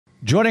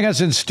Joining us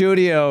in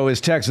studio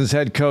is Texans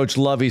head coach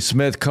Lovie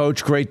Smith.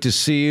 Coach, great to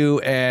see you.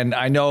 And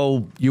I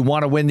know you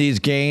want to win these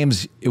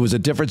games. It was a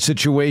different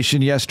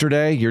situation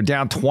yesterday. You're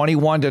down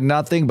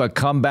 21-0, but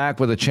come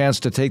back with a chance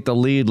to take the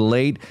lead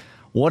late.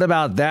 What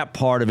about that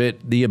part of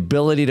it, the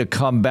ability to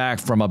come back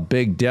from a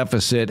big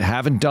deficit?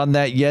 Haven't done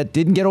that yet.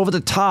 Didn't get over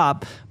the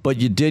top, but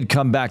you did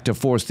come back to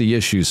force the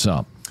issue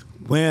some.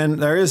 When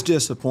there is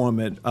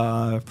disappointment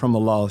from a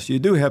loss, you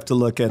do have to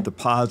look at the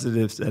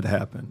positives that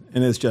happen,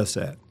 and it's just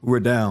that. We're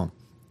down.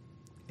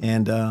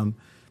 And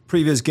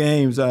previous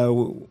games,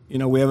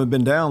 we haven't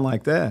been down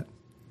like that.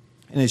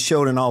 And it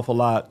showed an awful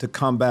lot to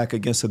come back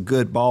against a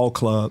good ball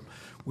club,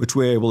 which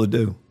we're able to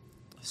do.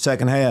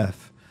 Second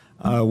half,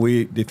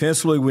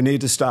 defensively, we need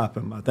to stop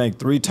him. I think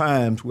 3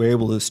 times we're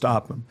able to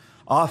stop him.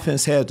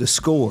 Offense had to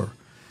score.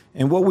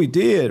 And what we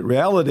did,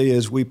 reality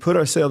is we put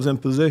ourselves in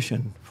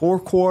position.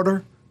 Fourth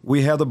quarter,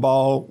 we have the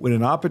ball with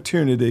an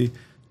opportunity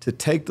to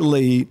take the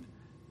lead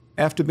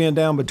after being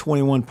down by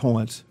 21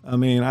 points. I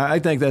mean, I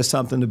think that's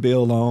something to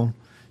build on.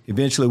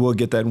 Eventually, we'll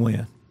get that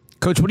win.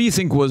 Coach, what do you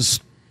think was,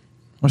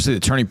 I want to say the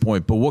turning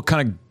point, but what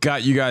kind of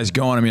got you guys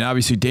going? I mean,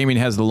 obviously, Damien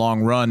has the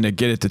long run to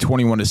get it to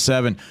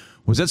 21-7.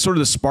 Was that sort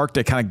of the spark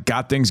that kind of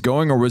got things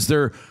going, or was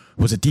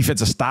it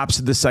defensive stops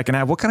in the second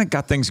half? What kind of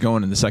got things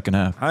going in the second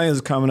half? I think it's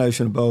a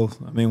combination of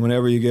both. I mean,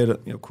 whenever you get,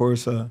 of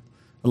course, a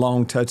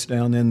long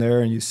touchdown in there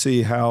and you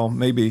see how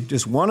maybe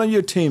just one of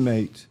your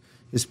teammates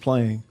is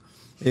playing,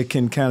 it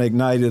can kind of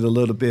ignite it a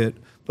little bit.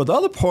 But the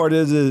other part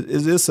is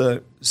this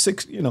a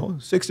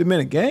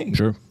 60-minute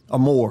game or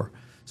more.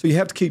 So you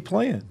have to keep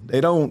playing. They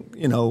don't,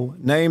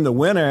 name the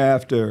winner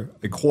after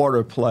a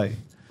quarter play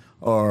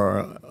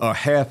or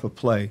half a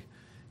play.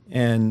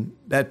 And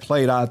that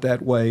played out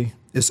that way.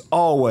 It's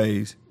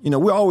always, we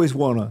always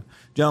want to,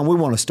 John, we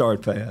want to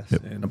start fast.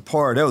 Yep. And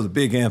there was a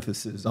big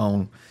emphasis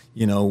on,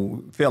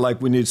 felt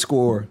like we needed to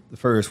score the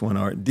first one.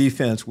 Or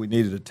defense, we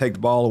needed to take the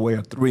ball away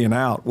or 3 and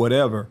out,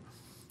 whatever.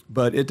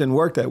 But it didn't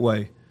work that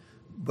way.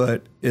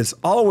 But it's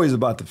always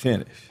about the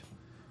finish.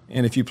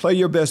 And if you play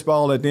your best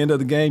ball at the end of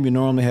the game, you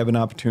normally have an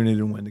opportunity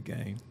to win the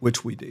game,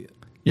 which we did.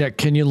 Yeah,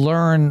 can you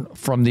learn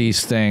from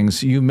these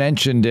things? You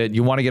mentioned it.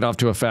 You want to get off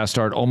to a fast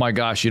start. Oh, my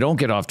gosh, you don't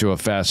get off to a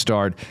fast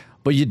start.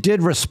 But you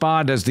did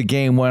respond as the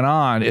game went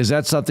on. Is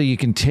that something you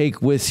can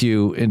take with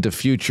you into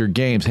future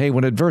games? Hey,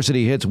 when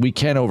adversity hits, we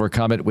can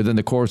overcome it within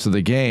the course of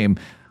the game,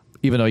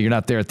 even though you're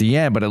not there at the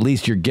end, but at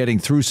least you're getting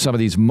through some of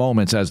these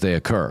moments as they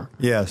occur.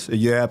 Yes,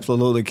 you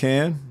absolutely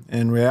can.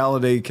 And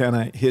reality kind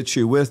of hits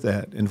you with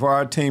that. And for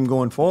our team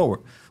going forward,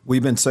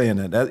 we've been saying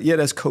that.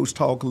 That's coach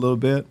talk a little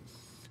bit,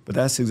 but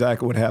that's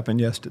exactly what happened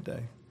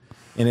yesterday.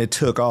 And it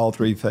took all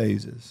 3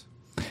 phases.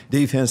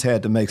 Defense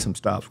had to make some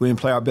stops. We didn't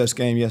play our best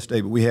game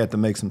yesterday, but we had to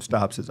make some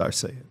stops, as I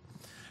said.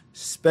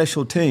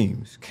 Special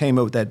teams came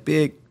up with that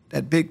big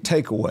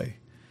takeaway.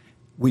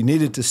 We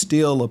needed to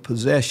steal a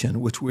possession,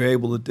 which we were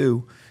able to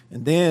do.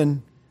 And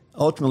then,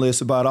 ultimately,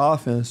 it's about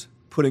offense,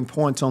 putting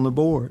points on the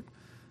board.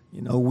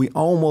 We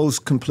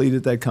almost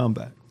completed that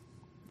comeback.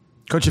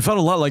 Coach, it felt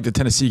a lot like the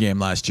Tennessee game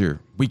last year.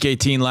 Week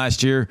 18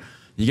 last year,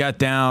 you got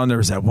down. There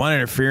was that one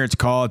interference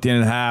call at the end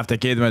of the half that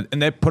gave them,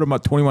 and they put them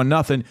up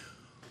 21-0.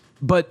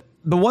 But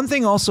the one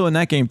thing also in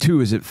that game,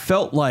 too, is it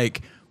felt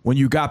like when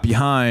you got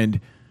behind,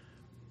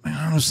 I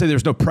don't want to say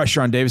there's no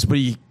pressure on Davis, but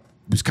he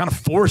was kind of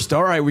forced.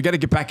 All right, we got to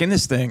get back in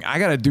this thing. I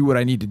got to do what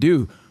I need to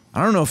do.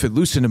 I don't know if it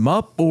loosened him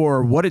up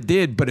or what it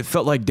did, but it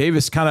felt like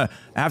Davis kind of,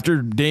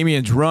 after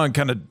Damien's run,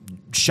 kind of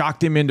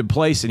shocked him into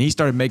place, and he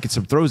started making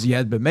some throws he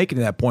hadn't been making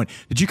at that point.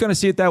 Did you kind of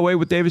see it that way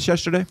with Davis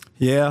yesterday?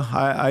 Yeah,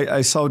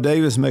 I saw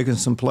Davis making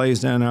some plays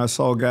down there. I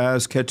saw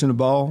guys catching the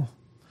ball.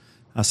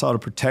 I saw the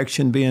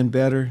protection being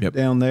better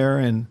down there,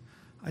 and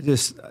I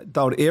just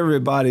thought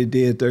everybody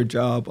did their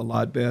job a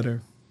lot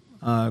better.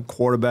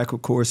 Quarterback,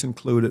 of course,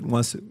 included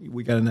once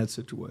we got in that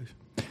situation.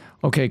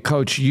 Okay,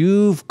 Coach,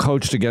 you've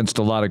coached against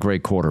a lot of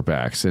great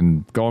quarterbacks.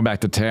 And going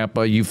back to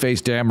Tampa, you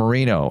faced Dan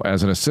Marino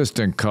as an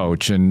assistant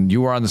coach, and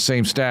you were on the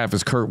same staff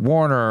as Kurt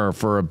Warner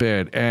for a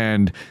bit.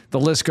 And the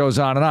list goes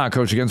on and on.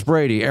 Coach against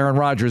Brady, Aaron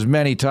Rodgers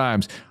many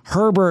times.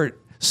 Herbert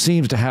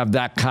seems to have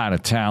that kind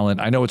of talent.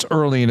 I know it's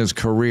early in his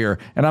career,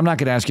 and I'm not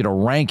going to ask you to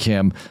rank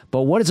him,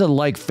 but what is it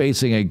like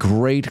facing a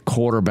great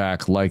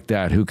quarterback like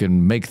that who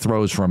can make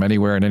throws from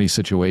anywhere in any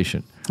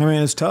situation? I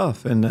mean, it's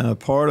tough. And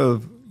part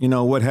of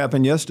what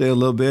happened yesterday a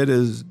little bit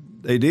is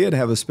they did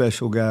have a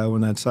special guy on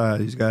that side.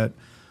 He's got,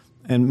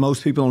 and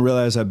most people don't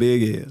realize how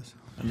big he is.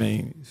 I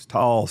mean, he's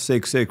tall,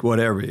 6'6",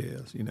 whatever he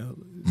is.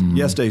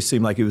 Yesterday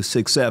seemed like he was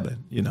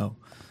 6'7",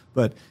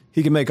 but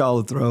he can make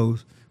all the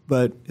throws.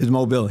 But his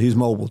mobility, he's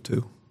mobile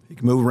too. He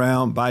can move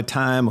around, buy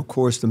time, of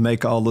course, to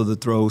make all of the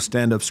throws,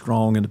 stand up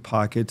strong in the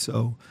pocket.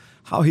 So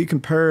how he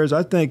compares,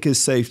 I think it's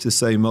safe to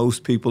say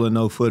most people that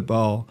know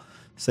football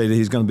say that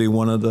he's going to be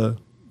one of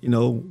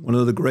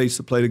the greats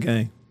to play the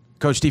game.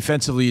 Coach,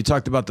 defensively, you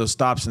talked about those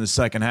stops in the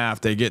second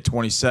half. They get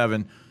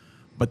 27,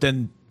 but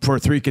then for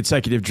 3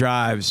 consecutive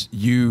drives,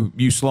 you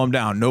slow them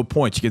down. No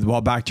points. You get the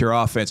ball back to your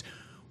offense.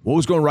 What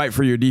was going right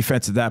for your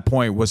defense at that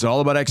point? Was it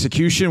all about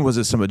execution? Was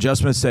it some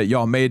adjustments that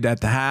y'all made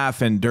at the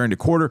half and during the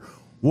quarter?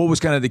 What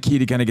was kind of the key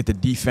to kind of get the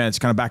defense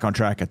kind of back on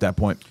track at that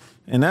point?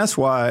 And that's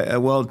why,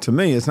 well, to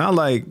me, it's not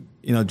like,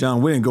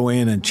 John, we didn't go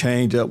in and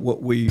change up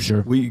what we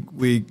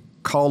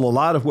call a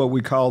lot of what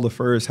we call the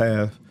first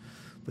half,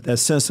 but that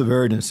sense of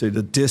urgency,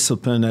 the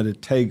discipline that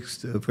it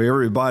takes for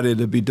everybody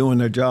to be doing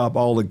their job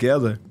all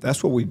together,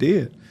 that's what we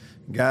did.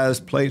 Guys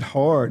played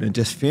hard and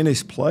just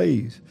finished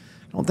plays.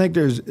 I don't think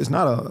it's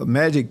not a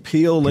magic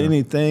pill or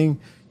anything.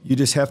 You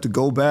just have to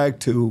go back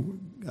to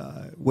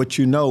what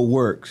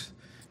works,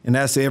 and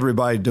that's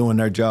everybody doing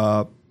their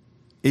job,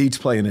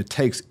 each play, and it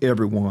takes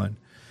everyone.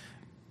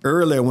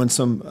 Earlier, when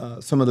some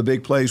of the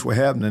big plays were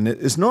happening,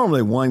 it's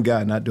normally one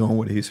guy not doing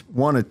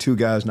one or two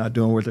guys not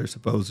doing what they're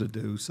supposed to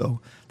do. So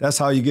that's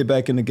how you get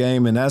back in the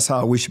game, and that's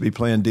how we should be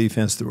playing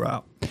defense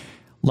throughout.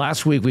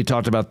 Last week, we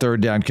talked about third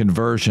down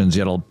conversions.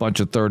 You had a bunch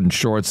of third and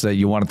shorts that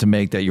you wanted to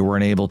make that you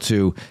weren't able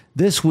to.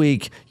 This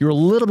week, you're a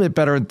little bit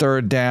better in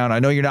third down. I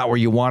know you're not where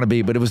you want to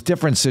be, but it was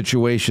different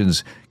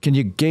situations. Can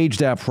you gauge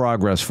that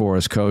progress for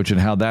us, Coach, and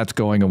how that's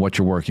going and what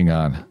you're working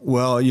on?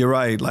 Well, you're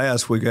right.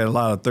 Last week, I had a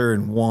lot of third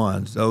and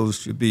ones. Those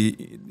should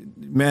be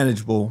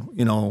manageable,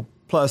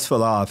 plus for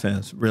the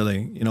offense,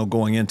 really,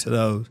 going into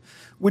those.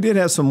 We did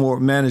have some more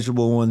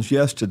manageable ones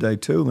yesterday,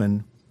 too,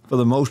 and for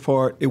the most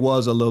part, it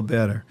was a little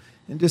better.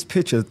 And just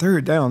picture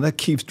third down, that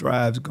keeps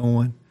drives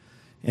going.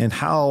 And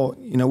how,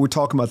 we're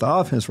talking about the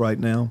offense right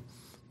now,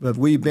 but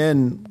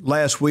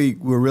last week,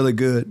 we were really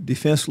good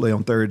defensively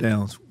on third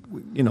downs.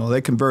 They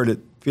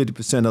converted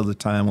 50% of the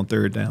time on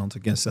third downs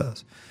against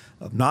us,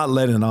 of not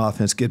letting the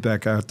offense get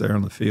back out there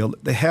on the field.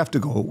 They have to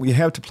go. We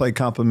have to play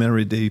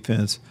complementary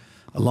defense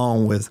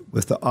along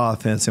with the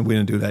offense, and we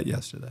didn't do that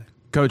yesterday.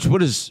 Coach,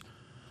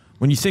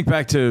 when you think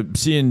back to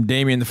seeing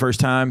Damian the first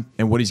time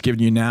and what he's given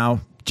you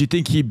now, do you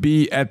think he'd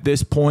be at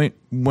this point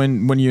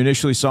when you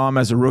initially saw him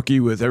as a rookie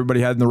with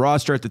everybody had in the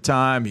roster at the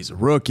time? He's a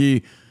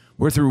rookie.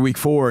 We're through week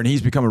 4, and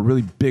he's become a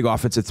really big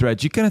offensive threat.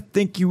 Do you kind of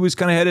think he was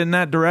kind of headed in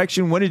that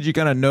direction? When did you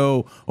kind of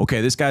know,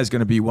 okay, this guy's going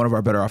to be one of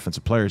our better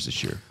offensive players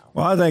this year?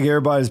 Well, I think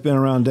everybody's been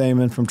around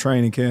Damon from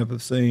training camp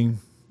have seen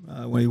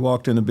when he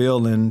walked in the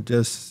building,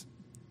 just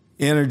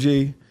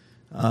energy,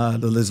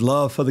 his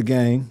love for the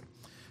game.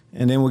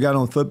 And then we got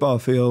on the football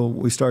field,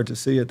 we start to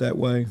see it that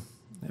way.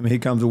 I mean, he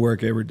comes to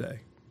work every day.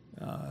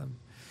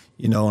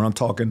 And I'm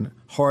talking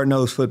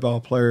hard-nosed football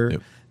player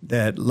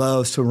that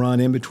loves to run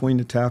in between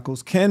the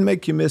tackles, can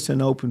make you miss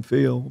an open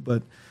field,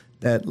 but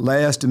that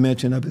last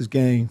dimension of his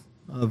game,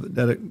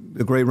 that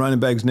a great running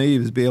back's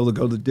need is be able to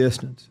go the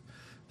distance.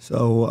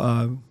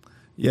 So,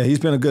 he's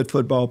been a good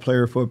football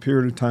player for a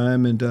period of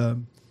time,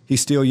 and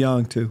he's still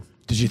young too.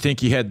 Did you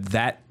think he had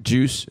that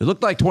juice? It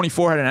looked like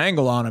 24 had an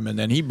angle on him, and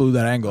then he blew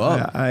that angle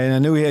up. I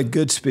knew he had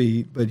good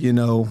speed, but,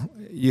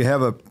 you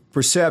have a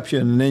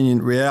perception, and then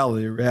in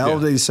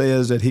reality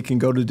says that he can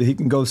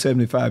go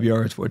 75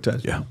 yards for a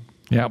touchdown.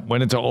 Yeah,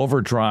 went into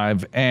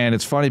overdrive, and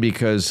it's funny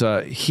because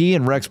he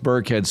and Rex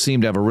Burkhead seem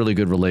to have a really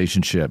good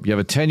relationship. You have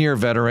a 10-year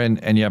veteran,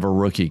 and you have a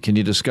rookie. Can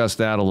you discuss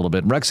that a little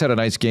bit? Rex had a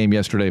nice game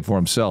yesterday for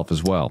himself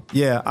as well.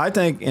 Yeah, I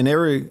think in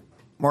every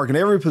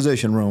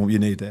position room, you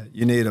need that.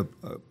 You need a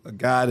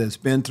guy that's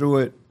been through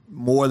it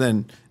more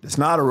than – it's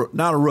not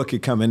a rookie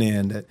coming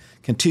in that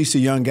can teach the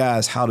young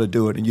guys how to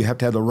do it, and you have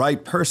to have the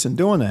right person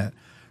doing that.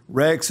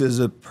 Rex is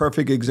a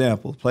perfect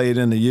example. Played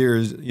in the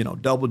years,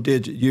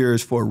 double-digit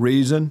years for a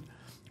reason.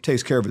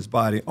 Takes care of his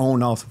body on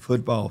and off the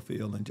football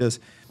field, and just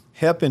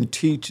helping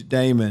teach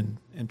Damon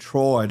and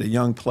Troy, the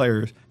young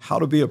players, how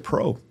to be a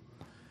pro.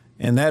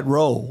 And that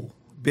role,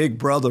 big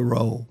brother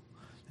role,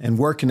 and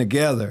working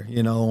together,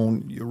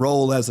 on your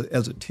role as a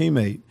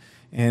teammate.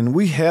 And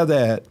we have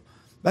that.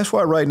 That's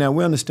why right now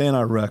we understand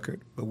our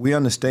record, but we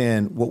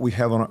understand what we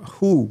have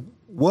who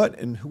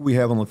we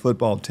have on the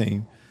football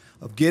team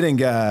of getting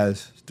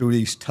guys through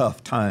these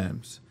tough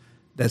times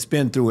that's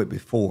been through it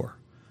before.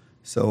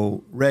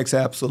 So Rex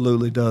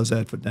absolutely does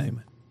that for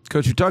Damon.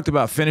 Coach, you talked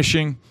about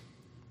finishing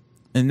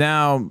and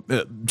now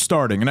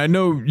starting. And I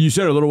know you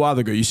said it a little while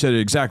ago. You said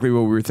exactly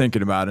what we were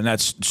thinking about, and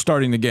that's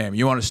starting the game.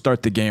 You want to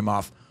start the game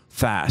off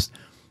fast.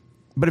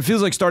 But it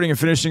feels like starting and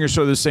finishing are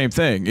sort of the same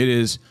thing. It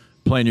is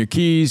playing your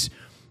keys,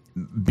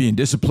 being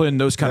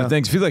disciplined, those kind of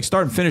things. I feel like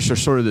start and finish are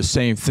sort of the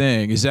same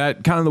thing. Is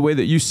that kind of the way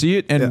that you see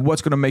it? And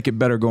what's going to make it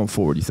better going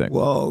forward, you think?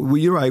 Well,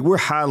 you're right. We're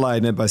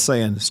highlighting it by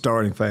saying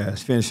starting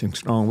fast, finishing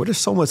strong. Well, there's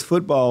so much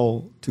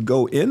football to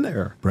go in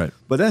there. Right.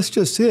 But that's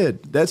just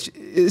it.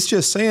 It's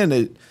just saying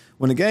that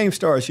when the game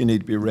starts, you need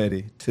to be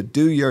ready to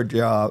do your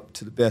job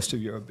to the best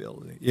of your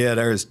ability. Yeah,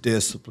 there's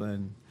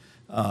discipline,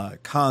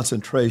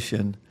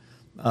 concentration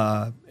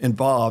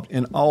involved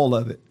in all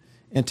of it.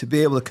 And to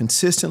be able to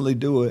consistently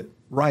do it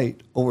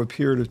right over a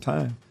period of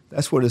time.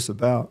 That's what it's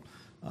about.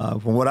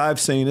 From what I've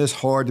seen, it's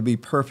hard to be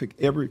perfect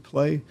every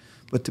play,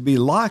 but to be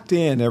locked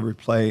in every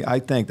play, I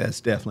think that's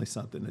definitely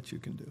something that you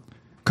can do.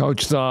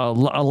 Coach, a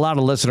lot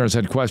of listeners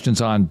had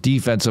questions on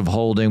defensive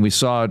holding. We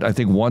saw it, I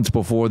think, once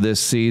before this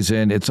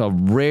season. It's a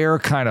rare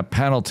kind of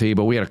penalty,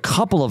 but we had a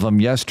couple of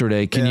them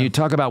yesterday. Can you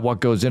talk about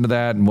what goes into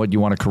that and what you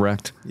want to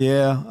correct?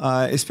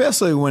 Yeah,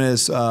 especially when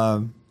it's,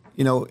 within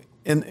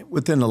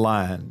the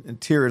line,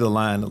 interior of the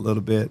line a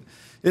little bit.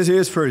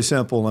 It's pretty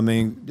simple. I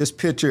mean, just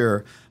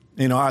picture,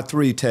 our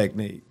 3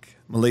 technique,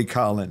 Malik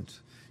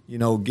Collins,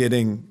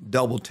 getting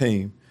double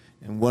team.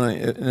 And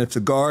if the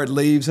guard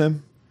leaves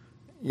him,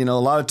 a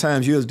lot of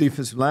times you as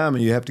defensive lineman,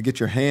 you have to get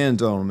your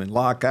hands on them and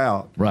lock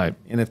out. Right.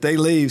 And if they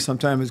leave,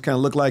 sometimes it's kind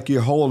of look like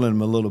you're holding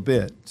them a little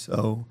bit.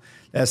 So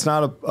that's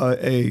not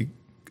a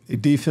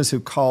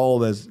defensive call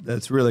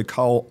that's really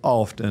called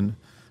often,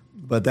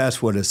 but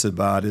that's what it's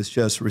about. It's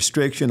just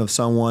restriction of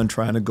someone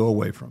trying to go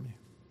away from you.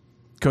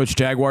 Coach,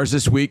 Jaguars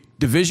this week,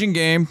 division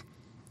game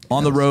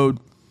on the road.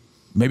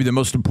 Maybe the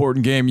most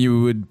important game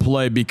you would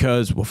play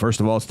because, well, first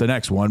of all, it's the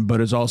next one,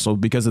 but it's also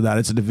because of that,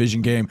 it's a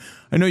division game.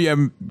 I know you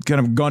haven't kind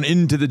of gone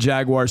into the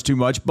Jaguars too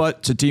much, but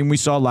it's a team we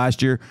saw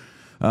last year.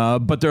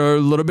 But they're a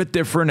little bit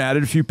different,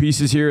 added a few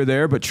pieces here or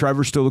there, but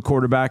Trevor's still the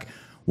quarterback.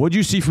 What did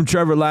you see from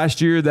Trevor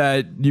last year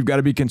that you've got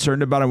to be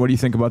concerned about, and what do you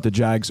think about the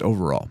Jags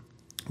overall?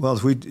 Well,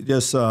 if we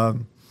just,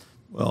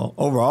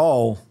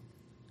 overall,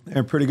 they're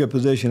in a pretty good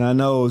position. I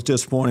know it was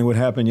disappointing what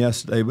happened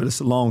yesterday, but it's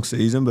a long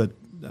season, but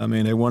I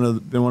mean, they've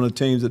been one of the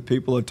teams that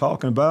people are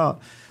talking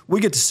about. We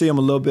get to see them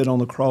a little bit on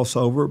the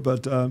crossover,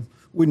 but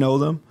we know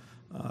them.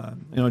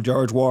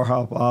 George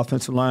Warhop,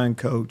 offensive line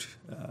coach,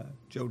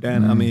 Joe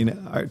Dan. I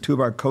mean, two of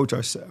our coach,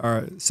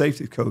 our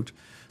safety coach,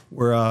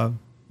 were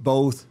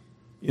both,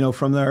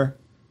 from there.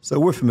 So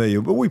we're familiar,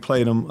 but we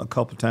played them a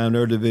couple times.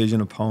 They're a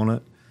division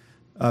opponent.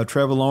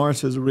 Trevor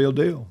Lawrence is a real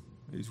deal.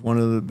 He's one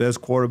of the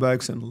best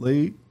quarterbacks in the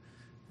league.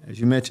 As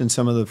you mentioned,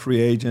 some of the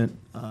free agent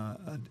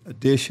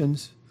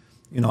additions.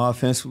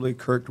 Offensively,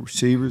 Kirk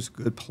receivers,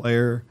 good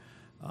player.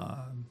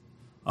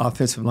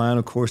 Offensive line,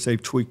 of course,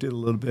 they've tweaked it a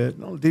little bit.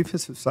 And on the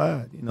defensive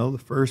side, the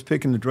first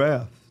pick in the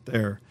draft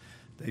there,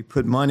 they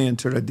put money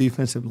into their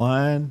defensive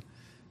line.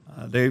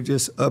 They've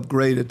just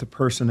upgraded the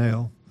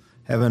personnel,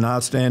 have an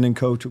outstanding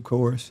coach, of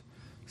course.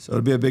 So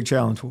it'll be a big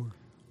challenge for them.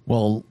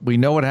 Well, we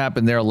know what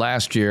happened there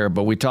last year,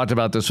 but we talked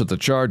about this with the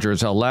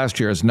Chargers, how last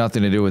year has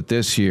nothing to do with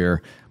this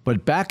year.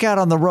 But back out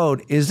on the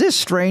road, is this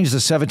strange, the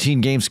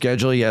 17-game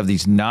schedule? You have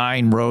these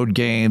 9 road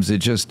games.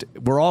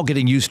 We're all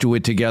getting used to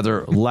it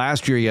together.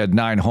 Last year you had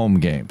 9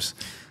 home games.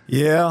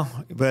 Yeah,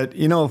 but,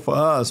 for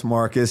us,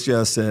 Mark, it's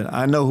just that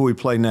I know who we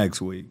play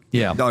next week.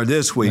 Yeah. Or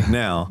this week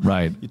now.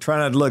 Right. You try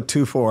not to look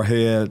too far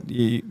ahead,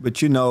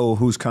 but you know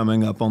who's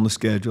coming up on the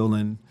schedule.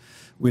 And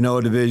we know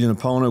a division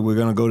opponent. We're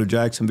going to go to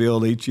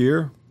Jacksonville each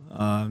year.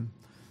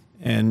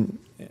 And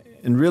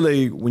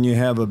really, when you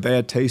have a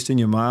bad taste in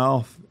your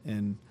mouth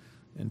and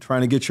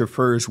trying to get your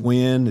first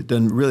win, it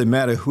doesn't really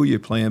matter who you're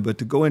playing, but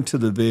to go into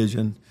the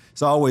division,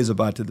 it's always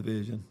about the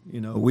division.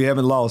 We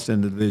haven't lost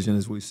in the division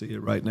as we see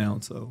it right now,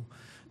 so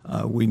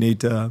we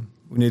need to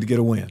get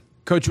a win.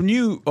 Coach, when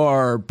you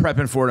are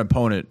prepping for an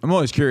opponent, I'm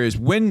always curious,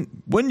 when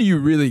do you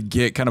really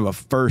get kind of a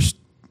first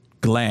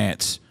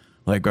glance,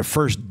 like a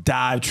first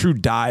true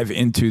dive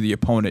into the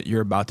opponent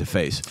you're about to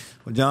face?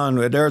 Well, John,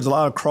 there's a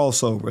lot of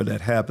crossover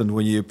that happens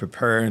when you're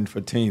preparing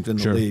for teams in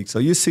the league. So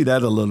you see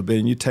that a little bit,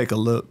 and you take a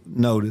look,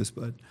 notice.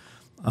 But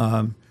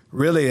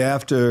really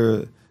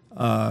after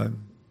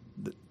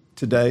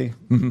today,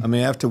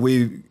 after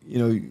we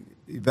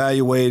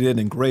evaluated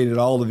and graded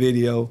all the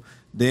video,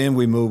 then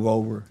we move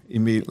over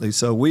immediately.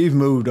 So we've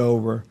moved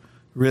over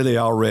really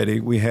already.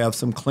 We have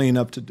some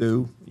cleanup to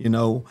do,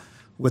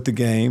 with the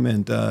game,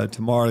 and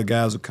tomorrow the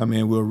guys will come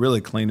in. We'll really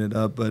clean it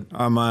up, but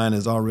our mind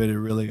is already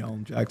really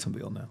on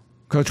Jacksonville now.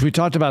 Coach, we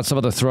talked about some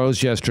of the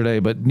throws yesterday,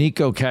 but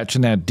Nico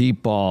catching that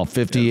deep ball,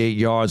 58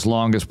 yards,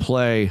 longest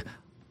play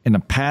in the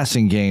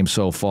passing game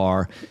so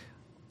far.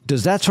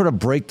 Does that sort of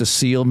break the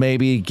seal,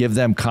 maybe, give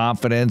them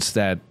confidence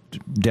that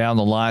down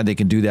the line they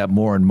can do that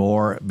more and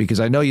more? Because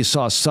I know you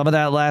saw some of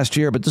that last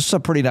year, but this is a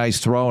pretty nice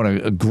throw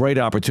and a great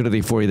opportunity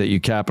for you that you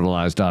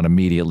capitalized on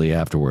immediately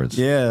afterwards.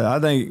 Yeah,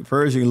 I think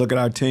first you can look at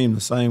our team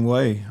the same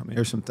way. I mean,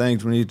 there's some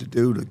things we need to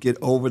do to get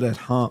over that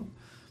hump,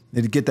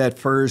 need to get that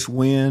first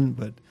win.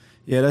 But,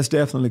 yeah, that's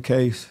definitely the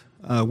case.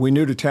 We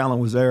knew the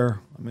talent was there.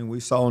 I mean, we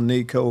saw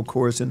Nico, of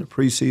course, in the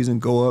preseason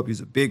go up.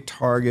 He's a big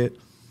target.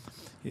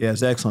 He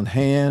has excellent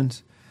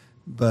hands,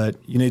 but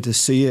you need to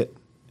see it.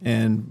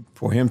 And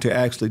for him to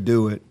actually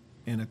do it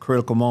in a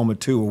critical moment,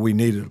 too, where we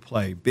needed to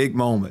play, big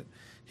moment,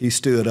 he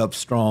stood up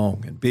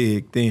strong and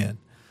big then.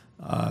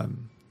 Got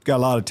a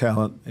lot of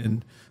talent,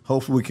 and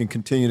hopefully we can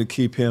continue to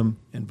keep him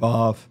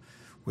involved.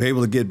 We're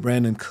able to get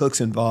Brandon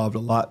Cooks involved a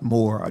lot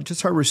more.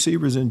 Just our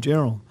receivers in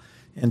general.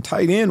 And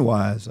tight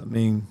end-wise, I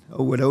mean,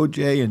 with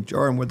O.J. and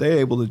Jordan, what they're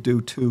able to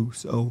do, too.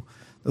 So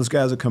those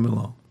guys are coming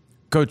along.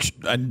 Coach,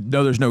 I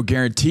know there's no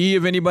guarantee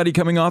of anybody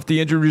coming off the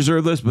injured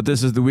reserve list, but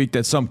this is the week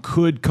that some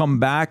could come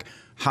back.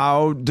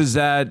 How does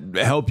that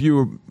help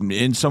you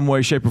in some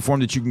way, shape, or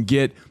form that you can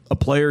get a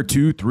player,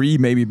 2, 3,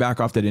 maybe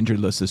back off that injured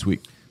list this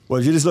week?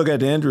 Well, if you just look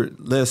at the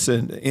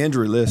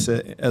injury list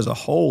as a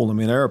whole, I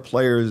mean, there are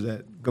players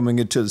that coming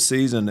into the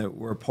season that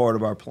were part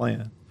of our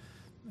plan.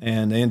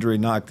 And the injury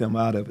knocked them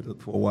out of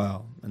it for a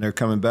while. And they're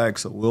coming back,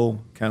 so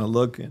we'll kind of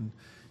look. And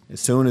as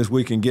soon as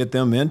we can get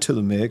them into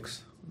the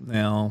mix,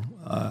 now,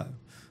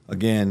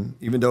 again,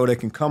 even though they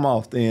can come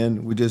off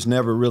then, we just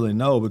never really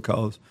know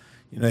because,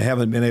 they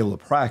haven't been able to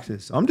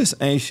practice. I'm just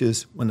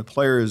anxious when the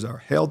players are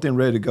healthy and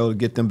ready to go to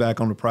get them back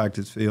on the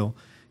practice field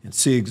and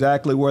see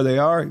exactly where they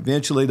are.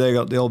 Eventually,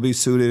 they'll be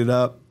suited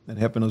up and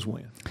helping us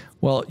win.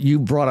 Well, you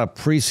brought up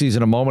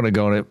preseason a moment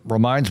ago, and it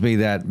reminds me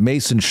that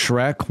Mason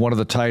Schreck, one of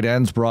the tight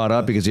ends, brought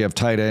up because you have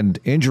tight end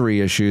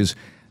injury issues.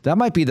 That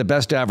might be the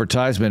best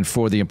advertisement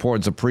for the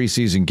importance of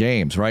preseason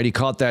games, right? He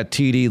caught that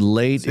TD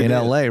late in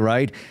L.A.,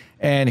 right?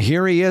 And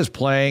here he is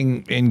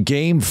playing in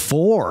game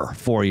 4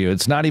 for you.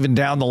 It's not even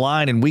down the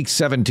line in week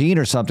 17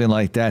 or something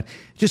like that.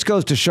 It just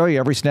goes to show you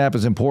every snap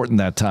is important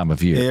that time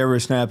of year. Yeah,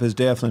 every snap is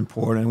definitely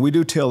important. And we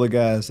do tell the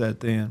guys that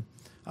then.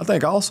 I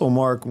think also,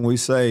 Mark, when we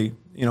say,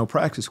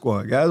 practice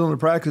squad, guys on the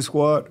practice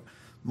squad,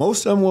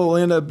 most of them will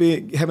end up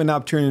having an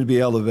opportunity to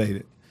be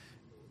elevated.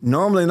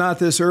 Normally not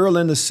this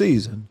early in the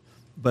season,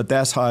 but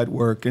that's how it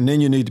works. And then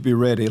you need to be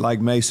ready,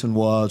 like Mason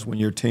was when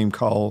your team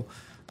calls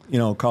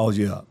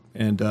you up.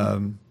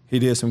 And he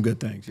did some good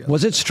things. Yes.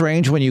 Was it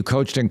strange when you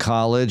coached in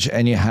college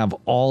and you have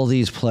all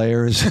these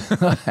players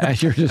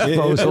at your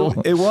disposal?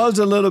 It was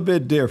a little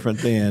bit different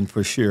then,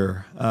 for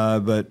sure.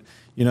 But,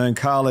 in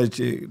college,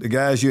 the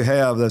guys you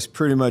have, that's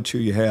pretty much who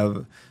you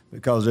have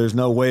because there's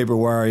no waiver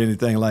wire or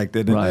anything like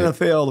that. In the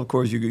NFL, of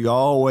course, you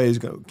always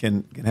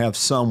can have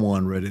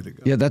someone ready to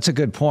go. Yeah, that's a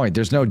good point.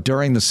 There's no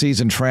during the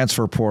season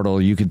transfer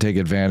portal you can take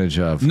advantage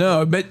of.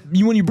 No, but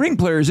when you bring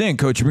players in,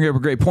 Coach, you bring up a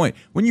great point.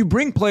 When you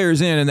bring players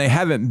in and they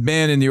haven't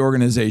been in the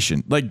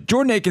organization, like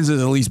Jordan Akins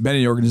has at least been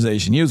in the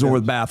organization. He knows where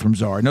the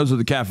bathrooms are, knows where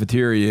the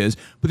cafeteria is,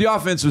 but the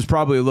offense was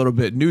probably a little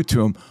bit new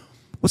to him.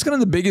 What's kind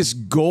of the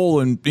biggest goal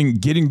in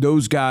getting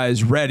those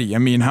guys ready? I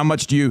mean, how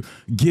much do you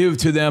give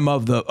to them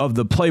of the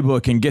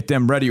playbook and get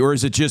them ready? Or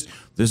is it just,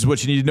 this is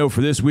what you need to know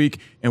for this week,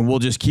 and we'll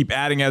just keep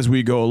adding as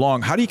we go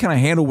along? How do you kind of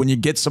handle when you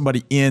get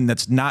somebody in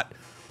that's not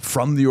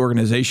from the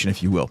organization,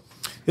 if you will?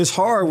 It's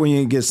hard when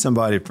you get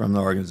somebody from the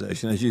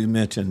organization. As you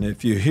mentioned,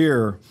 if you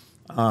hear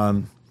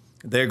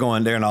they're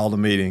going there in all the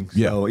meetings.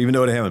 Yeah. So even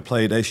though they haven't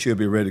played, they should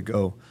be ready to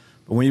go.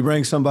 But when you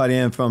bring somebody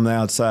in from the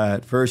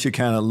outside, first you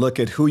kind of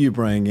look at who you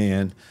bring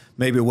in,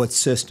 maybe what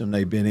system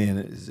they've been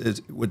in.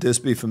 Would this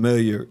be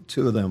familiar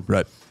to them?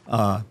 Right.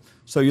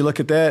 So you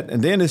look at that,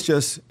 and then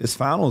it's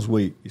finals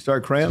week. You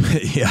start cramming.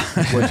 Yeah.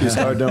 That's what you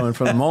start doing.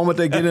 From the moment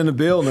they get in the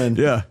building,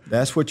 yeah,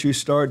 that's what you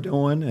start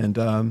doing.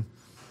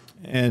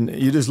 And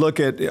you just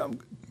look at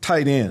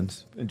tight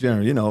ends in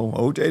general.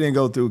 OJ didn't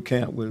go through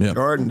camp with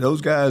Jordan.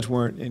 Those guys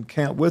weren't in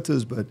camp with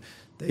us, but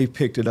they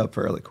picked it up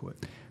fairly quick.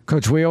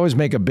 Coach, we always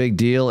make a big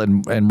deal,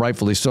 and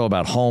rightfully so,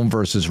 about home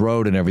versus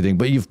road and everything,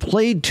 but you've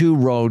played 2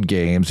 road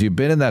games. You've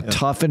been in that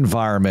tough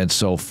environment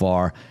so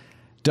far.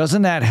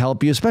 Doesn't that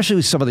help you, especially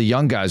with some of the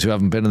young guys who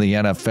haven't been in the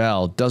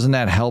NFL? Doesn't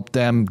that help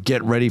them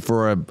get ready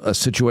for a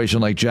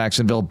situation like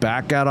Jacksonville?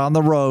 Back out on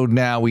the road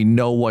now, we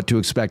know what to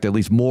expect, at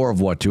least more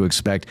of what to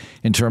expect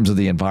in terms of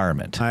the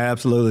environment. I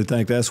absolutely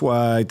think that's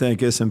why I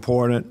think it's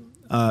important.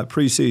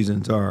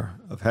 Preseasons are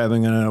of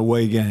having an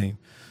away game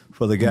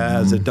for the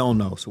guys that don't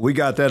know. So we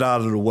got that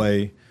out of the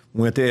way.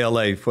 Went to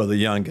L.A. for the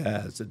young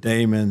guys, the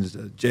Damons,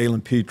 the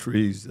Jalen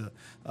Petries,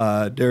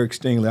 Derek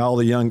Stingley, all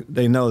the young,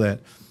 they know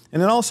that.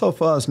 And then also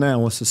for us now,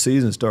 once the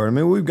season started, I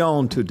mean, we've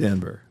gone to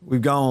Denver.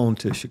 We've gone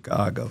to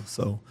Chicago.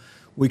 So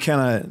we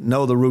kind of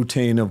know the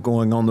routine of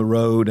going on the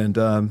road,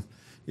 and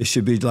it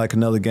should be like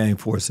another game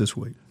for us this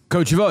week.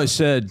 Coach, you've always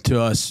said to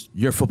us,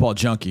 you're a football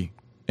junkie.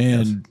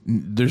 And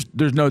there's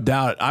no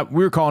doubt.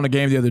 We were calling a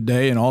game the other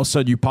day, and all of a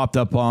sudden you popped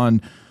up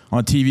on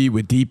TV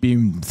with Deep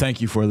Beam.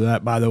 Thank you for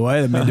that, by the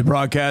way. That made the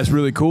broadcast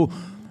really cool.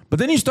 But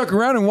then you stuck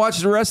around and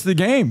watched the rest of the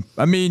game.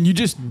 I mean, you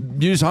just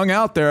hung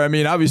out there. I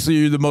mean, obviously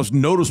you're the most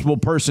noticeable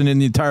person in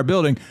the entire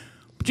building,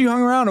 but you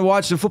hung around and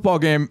watched the football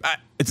game.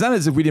 It's not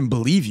as if we didn't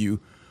believe you,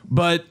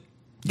 but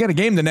you got a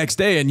game the next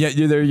day, and yet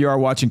you are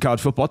watching college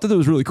football. I thought that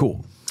was really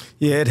cool.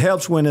 Yeah, it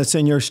helps when it's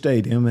in your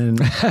stadium,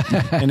 and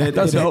it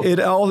does help.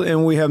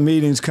 And we have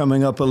meetings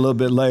coming up a little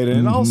bit later.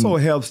 And it also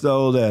helps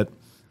though that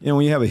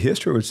when you have a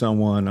history with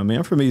someone. I mean,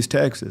 I'm from East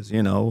Texas.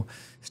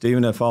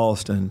 Stephen F.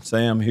 Austin,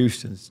 Sam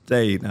Houston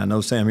State. I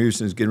know Sam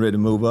Houston's getting ready to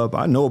move up.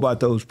 I know about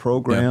those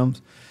programs,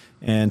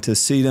 and to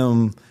see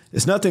them,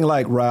 it's nothing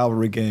like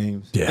rivalry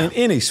games in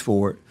any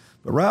sport.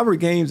 But rivalry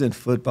games in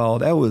football,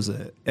 that was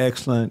an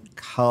excellent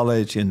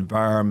college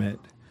environment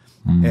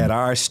at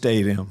our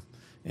stadium.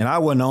 And I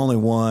wasn't the only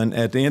one.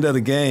 At the end of the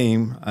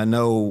game, I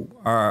know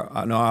our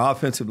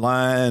offensive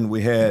line,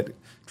 we had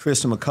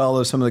Tristan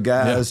McCullough, some of the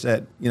guys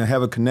that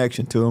have a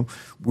connection to them.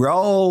 We're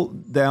all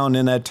down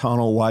in that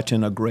tunnel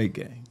watching a great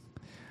game.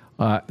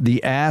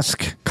 The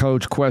Ask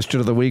Coach question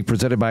of the week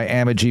presented by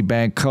Amegy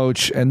Bank.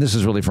 Coach, and this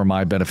is really for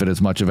my benefit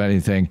as much of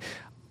anything.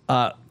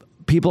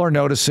 People are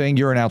noticing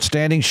you're in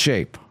outstanding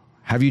shape.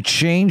 Have you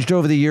changed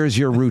over the years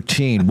your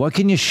routine? What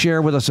can you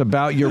share with us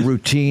about your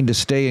routine to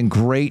stay in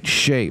great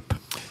shape?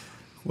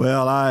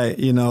 Well,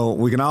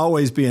 we can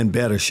always be in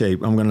better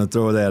shape. I'm going to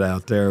throw that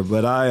out there.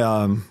 But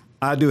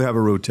I do have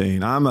a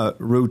routine. I'm a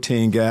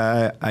routine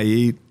guy. I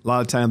eat, a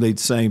lot of times I eat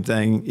the same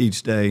thing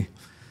each day.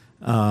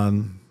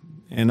 And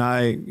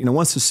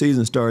once the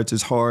season starts,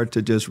 it's hard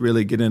to just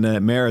really get into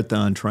that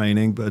marathon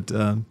training. But,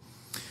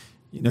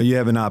 you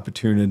have an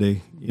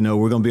opportunity.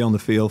 We're going to be on the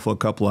field for a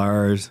couple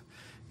hours.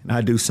 And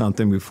I do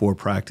something before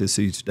practice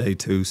each day,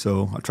 too.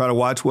 So I try to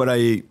watch what I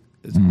eat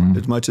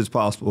as much as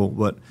possible.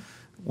 But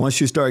once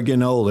you start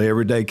getting older,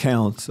 every day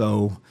counts.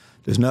 So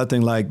there's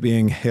nothing like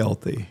being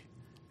healthy.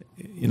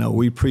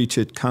 We preach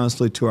it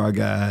constantly to our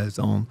guys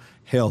on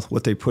health,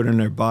 what they put in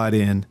their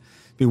body. And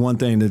be one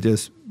thing to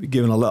just be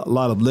giving a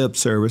lot of lip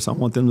service. I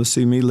want them to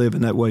see me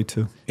living that way,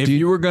 too. If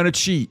you were going to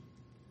cheat,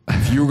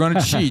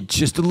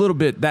 just a little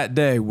bit that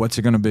day, what's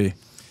it going to be?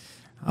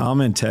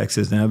 I'm in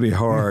Texas, and it'd be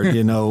hard.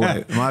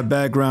 My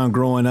background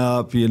growing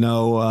up,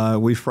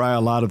 we fry a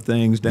lot of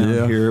things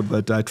down here,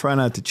 but I try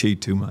not to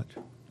cheat too much.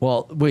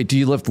 Well, wait, do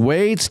you lift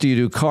weights? Do you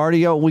do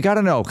cardio? We got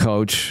to know,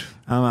 Coach.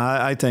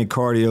 I think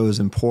cardio is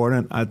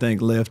important. I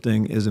think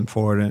lifting is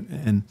important.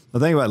 And the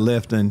thing about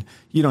lifting,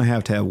 you don't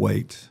have to have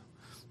weights.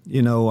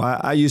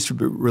 I used to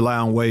rely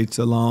on weights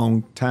a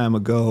long time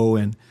ago,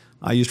 and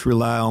I used to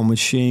rely on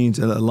machines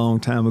a long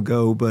time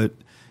ago, but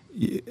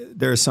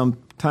there are some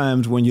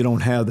times when you don't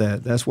have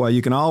that. That's why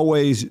you can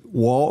always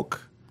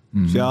walk,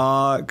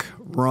 jog,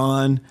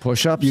 run.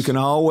 Push-ups? You can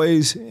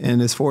always,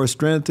 and as far as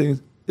strength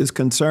is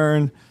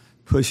concerned,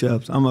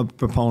 push-ups. I'm a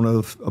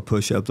proponent of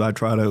push-ups. I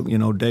try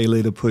to,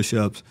 daily to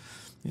push-ups.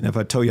 And if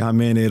I tell you how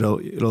many,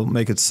 it'll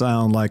make it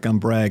sound like I'm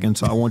bragging,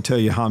 so I won't tell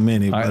you how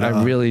many. But,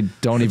 I really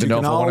don't even know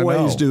if I want to know. You can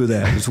always do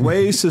that. There's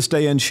ways to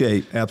stay in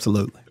shape,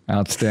 absolutely.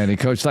 Outstanding.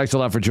 Coach, thanks a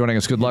lot for joining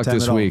us. Good luck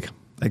this week.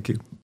 Thank you.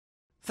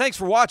 Thanks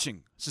for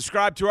watching.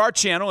 Subscribe to our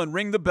channel and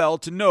ring the bell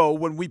to know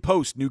when we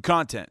post new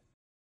content.